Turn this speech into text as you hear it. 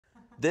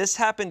This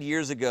happened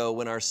years ago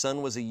when our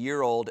son was a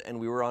year old and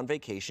we were on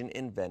vacation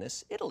in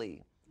Venice,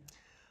 Italy.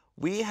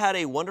 We had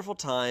a wonderful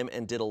time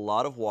and did a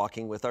lot of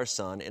walking with our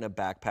son in a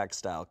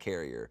backpack-style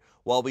carrier.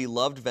 While we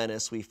loved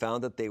Venice, we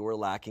found that they were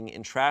lacking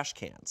in trash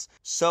cans.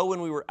 So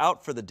when we were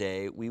out for the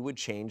day, we would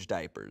change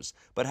diapers,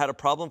 but had a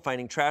problem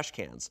finding trash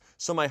cans.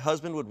 So my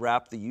husband would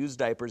wrap the used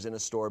diapers in a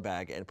store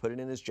bag and put it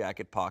in his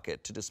jacket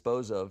pocket to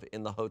dispose of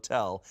in the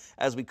hotel,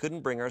 as we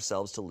couldn't bring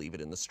ourselves to leave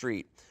it in the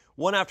street.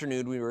 One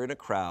afternoon, we were in a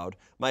crowd.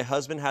 My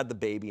husband had the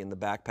baby in the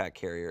backpack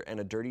carrier and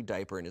a dirty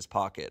diaper in his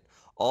pocket.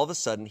 All of a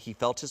sudden, he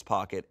felt his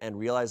pocket and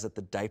realized that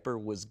the diaper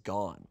was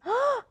gone.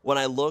 When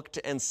I looked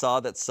and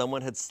saw that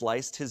someone had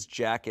sliced his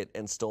jacket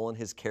and stolen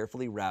his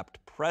carefully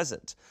wrapped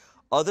present.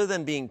 Other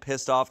than being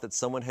pissed off that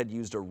someone had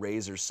used a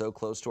razor so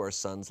close to our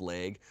son's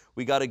leg,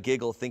 we got a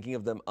giggle thinking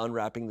of them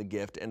unwrapping the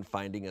gift and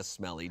finding a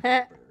smelly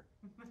diaper.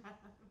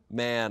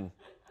 Man,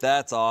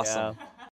 that's awesome. Yeah.